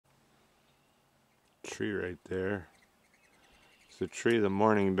tree right there. It's the tree the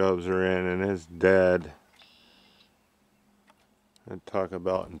mourning doves are in, and it's dead. And talk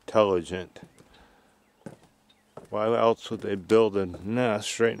about intelligent. Why else would they build a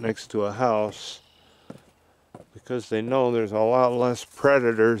nest right next to a house? Because they know there's a lot less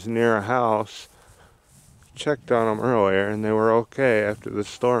predators near a house. Checked on them earlier and they were okay after the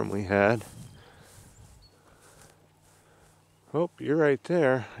storm we had. Oh, you're right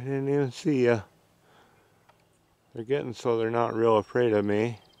there. I didn't even see you. They're getting so they're not real afraid of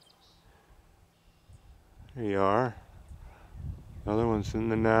me. There you are. The other one's in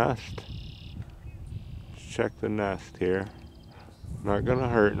the nest. Let's check the nest here. Not gonna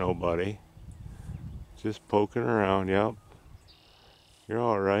hurt nobody. Just poking around, yep. You're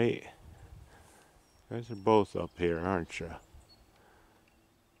alright. You guys are both up here, aren't you?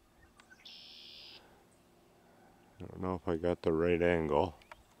 I don't know if I got the right angle.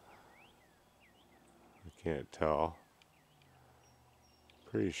 I can't tell.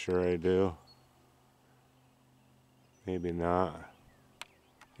 Pretty sure I do. Maybe not.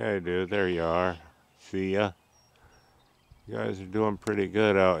 Yeah, I do. There you are. See ya. You guys are doing pretty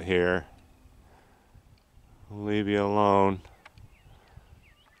good out here. I'll leave you alone.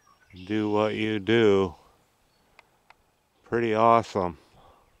 Do what you do. Pretty awesome.